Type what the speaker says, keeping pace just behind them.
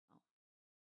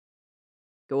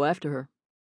Go after her.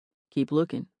 Keep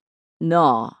looking.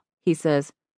 Nah, he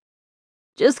says.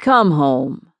 Just come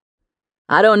home.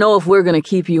 I don't know if we're gonna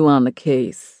keep you on the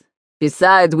case.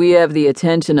 Besides, we have the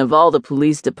attention of all the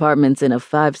police departments in a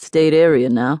 5-state area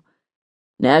now.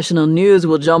 National news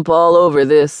will jump all over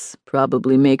this,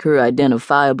 probably make her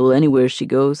identifiable anywhere she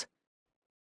goes.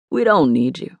 We don't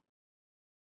need you.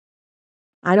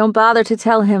 I don't bother to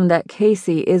tell him that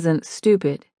Casey isn't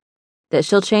stupid, that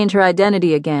she'll change her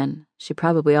identity again. She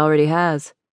probably already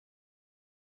has.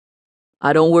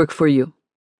 I don't work for you,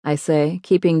 I say,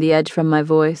 keeping the edge from my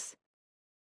voice.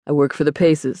 I work for the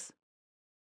Paces.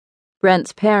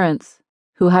 Brent's parents,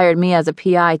 who hired me as a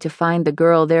PI to find the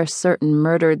girl they're certain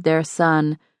murdered their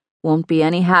son, won't be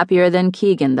any happier than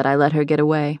Keegan that I let her get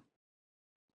away.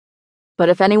 But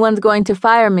if anyone's going to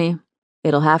fire me,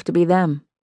 it'll have to be them.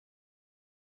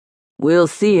 We'll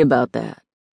see about that.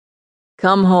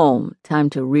 Come home,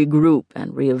 time to regroup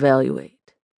and reevaluate.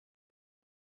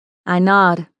 I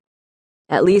nod.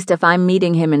 At least if I'm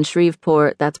meeting him in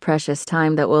Shreveport, that's precious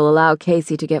time that will allow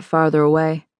Casey to get farther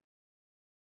away.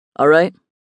 All right,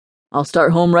 I'll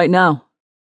start home right now.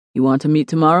 You want to meet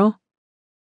tomorrow?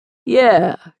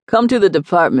 Yeah, come to the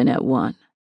department at 1.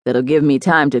 That'll give me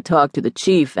time to talk to the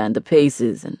chief and the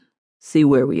Paces and see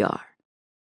where we are.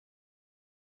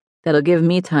 That'll give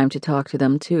me time to talk to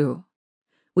them, too.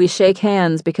 We shake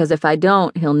hands because if I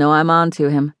don't, he'll know I'm on to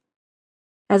him.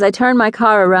 As I turn my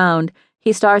car around,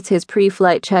 he starts his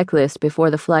pre-flight checklist before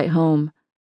the flight home.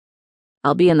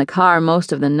 I'll be in the car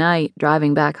most of the night,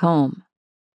 driving back home.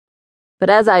 But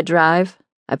as I drive,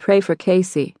 I pray for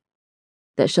Casey,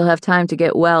 that she'll have time to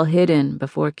get well hidden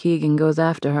before Keegan goes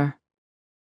after her.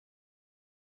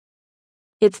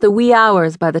 It's the wee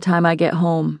hours by the time I get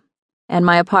home, and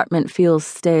my apartment feels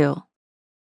stale.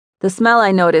 The smell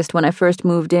I noticed when I first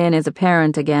moved in is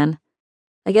apparent again.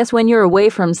 I guess when you're away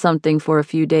from something for a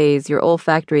few days, your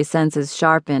olfactory senses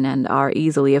sharpen and are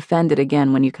easily offended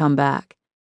again when you come back.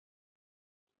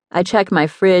 I check my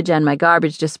fridge and my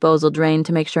garbage disposal drain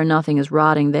to make sure nothing is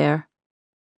rotting there.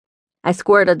 I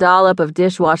squirt a dollop of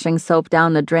dishwashing soap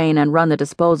down the drain and run the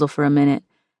disposal for a minute,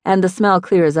 and the smell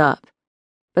clears up.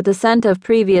 But the scent of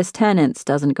previous tenants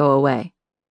doesn't go away.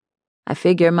 I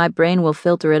figure my brain will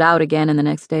filter it out again in the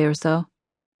next day or so.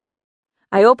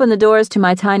 I open the doors to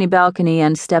my tiny balcony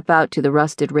and step out to the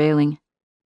rusted railing.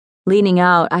 Leaning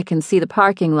out, I can see the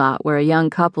parking lot where a young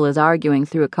couple is arguing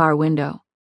through a car window.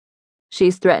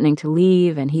 She's threatening to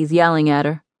leave, and he's yelling at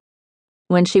her.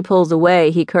 When she pulls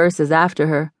away, he curses after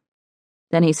her.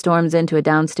 Then he storms into a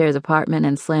downstairs apartment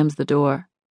and slams the door.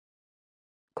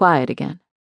 Quiet again.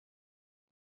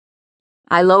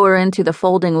 I lower into the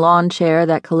folding lawn chair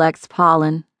that collects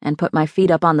pollen and put my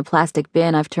feet up on the plastic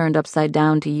bin I've turned upside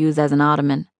down to use as an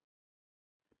ottoman.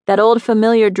 That old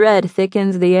familiar dread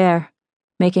thickens the air,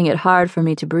 making it hard for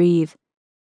me to breathe.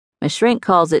 My shrink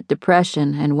calls it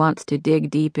depression and wants to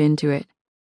dig deep into it.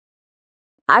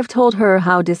 I've told her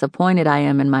how disappointed I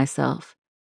am in myself,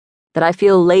 that I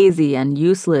feel lazy and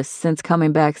useless since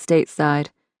coming back stateside,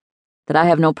 that I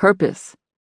have no purpose.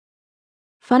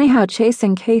 Funny how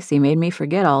chasing Casey made me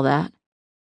forget all that.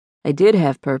 I did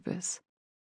have purpose.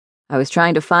 I was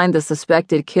trying to find the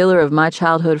suspected killer of my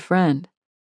childhood friend.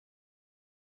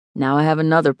 Now I have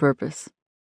another purpose.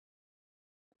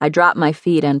 I drop my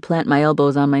feet and plant my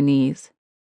elbows on my knees.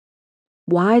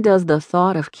 Why does the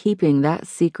thought of keeping that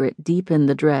secret deepen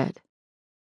the dread?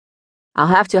 I'll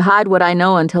have to hide what I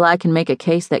know until I can make a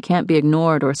case that can't be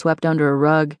ignored or swept under a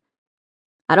rug.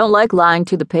 I don't like lying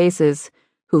to the Paces,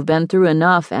 who've been through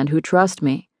enough and who trust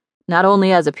me, not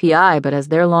only as a PI but as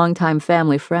their longtime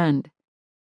family friend.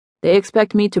 They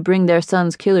expect me to bring their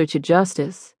son's killer to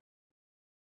justice.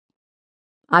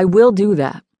 I will do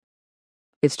that.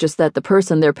 It's just that the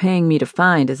person they're paying me to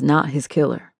find is not his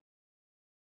killer.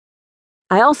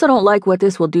 I also don't like what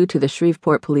this will do to the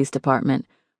Shreveport Police Department,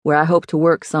 where I hope to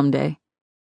work someday.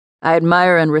 I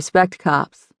admire and respect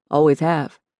cops, always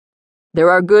have. There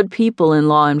are good people in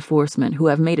law enforcement who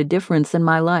have made a difference in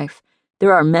my life.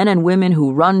 There are men and women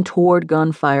who run toward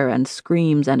gunfire and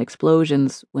screams and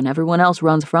explosions when everyone else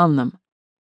runs from them.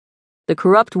 The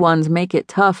corrupt ones make it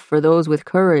tough for those with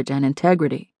courage and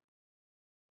integrity.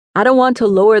 I don't want to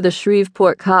lower the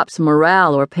Shreveport cops'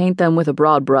 morale or paint them with a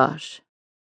broad brush.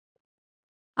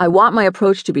 I want my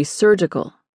approach to be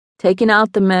surgical, taking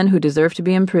out the men who deserve to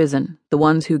be in prison, the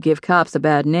ones who give cops a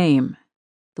bad name,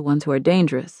 the ones who are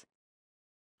dangerous.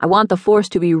 I want the force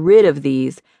to be rid of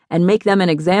these and make them an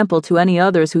example to any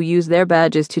others who use their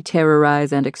badges to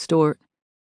terrorize and extort.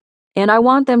 And I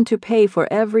want them to pay for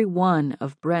every one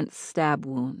of Brent's stab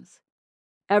wounds,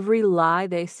 every lie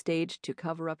they staged to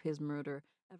cover up his murder,